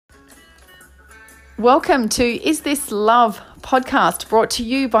Welcome to Is This Love podcast, brought to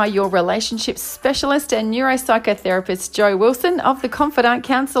you by your relationship specialist and neuropsychotherapist Jo Wilson of The Confidant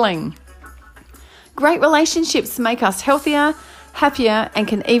Counselling. Great relationships make us healthier, happier, and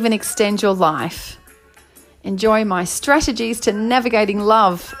can even extend your life. Enjoy my strategies to navigating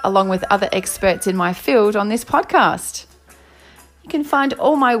love along with other experts in my field on this podcast. You can find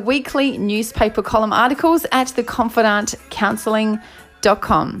all my weekly newspaper column articles at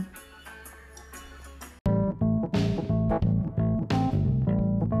theconfidantcounselling.com.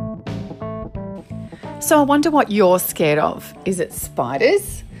 So I wonder what you're scared of. Is it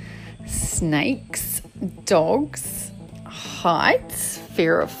spiders, snakes, dogs, heights,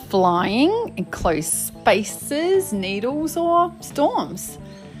 fear of flying, enclosed spaces, needles, or storms?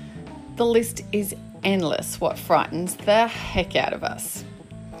 The list is endless what frightens the heck out of us.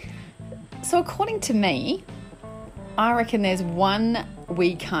 So according to me, I reckon there's one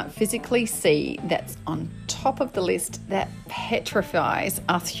we can't physically see that's on top of the list that petrifies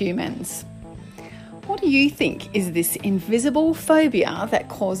us humans. What do you think is this invisible phobia that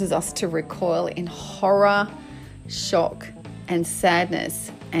causes us to recoil in horror, shock, and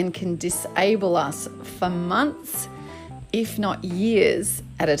sadness and can disable us for months, if not years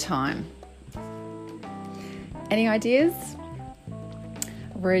at a time? Any ideas?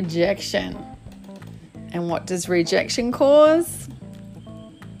 Rejection. And what does rejection cause?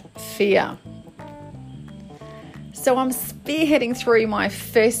 Fear. So I'm spearheading through my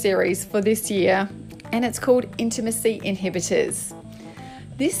first series for this year, and it's called Intimacy Inhibitors.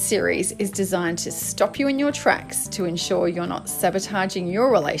 This series is designed to stop you in your tracks to ensure you're not sabotaging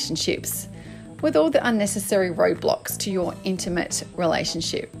your relationships with all the unnecessary roadblocks to your intimate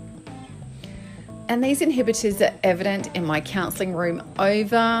relationship. And these inhibitors are evident in my counselling room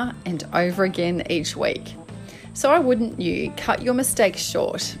over and over again each week. So why wouldn't you cut your mistakes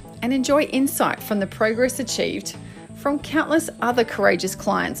short and enjoy insight from the progress achieved from countless other courageous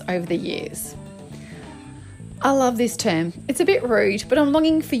clients over the years? I love this term. It's a bit rude, but I'm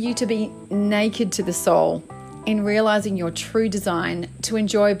longing for you to be naked to the soul in realising your true design to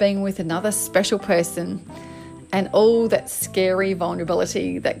enjoy being with another special person and all that scary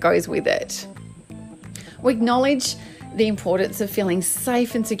vulnerability that goes with it. We acknowledge the importance of feeling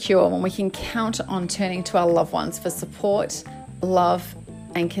safe and secure when we can count on turning to our loved ones for support, love,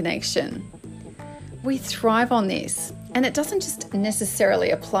 and connection. We thrive on this, and it doesn't just necessarily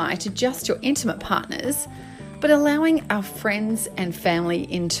apply to just your intimate partners, but allowing our friends and family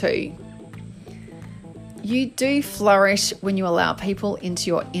in too. You do flourish when you allow people into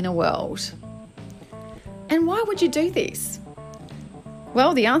your inner world. And why would you do this?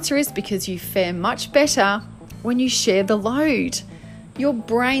 Well, the answer is because you fare much better when you share the load. Your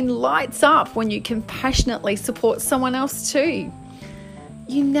brain lights up when you compassionately support someone else too.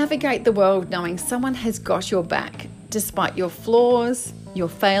 You navigate the world knowing someone has got your back, despite your flaws, your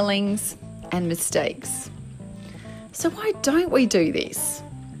failings, and mistakes. So why don't we do this?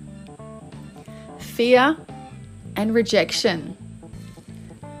 Fear and rejection.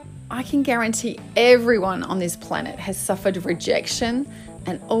 I can guarantee everyone on this planet has suffered rejection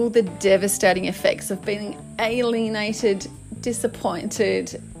and all the devastating effects of being alienated,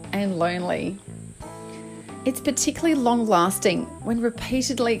 disappointed, and lonely. It's particularly long-lasting when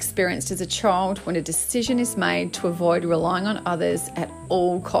repeatedly experienced as a child, when a decision is made to avoid relying on others at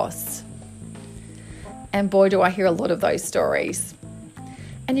all costs. And boy, do I hear a lot of those stories.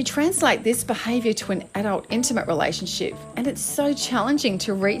 And you translate this behaviour to an adult intimate relationship, and it's so challenging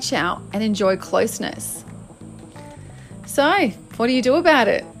to reach out and enjoy closeness. So, what do you do about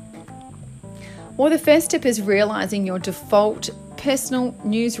it? Well, the first step is realising your default personal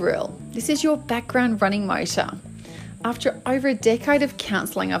newsreel. This is your background running motor. After over a decade of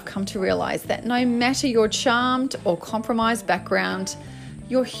counselling, I've come to realise that no matter your charmed or compromised background,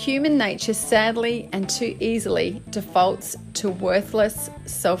 your human nature sadly and too easily defaults to worthless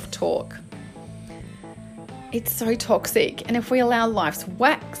self-talk. It's so toxic, and if we allow life's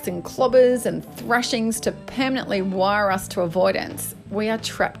whacks and clobbers and thrashings to permanently wire us to avoidance, we are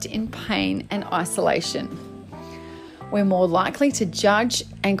trapped in pain and isolation. We're more likely to judge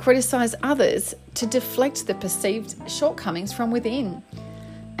and criticise others to deflect the perceived shortcomings from within.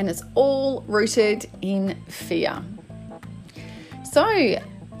 And it's all rooted in fear. So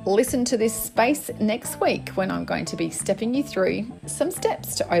listen to this space next week when I'm going to be stepping you through some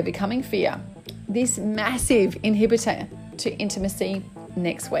steps to overcoming fear, this massive inhibitor to intimacy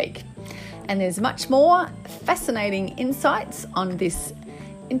next week. And there's much more fascinating insights on this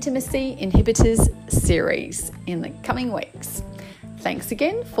Intimacy Inhibitors series in the coming weeks. Thanks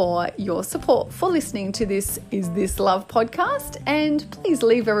again for your support for listening to this Is This Love podcast, and please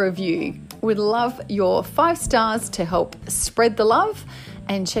leave a review We'd love your 5 stars to help spread the love,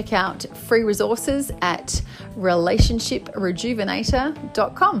 and check out free resources at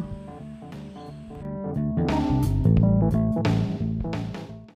relationshiprejuvenator.com.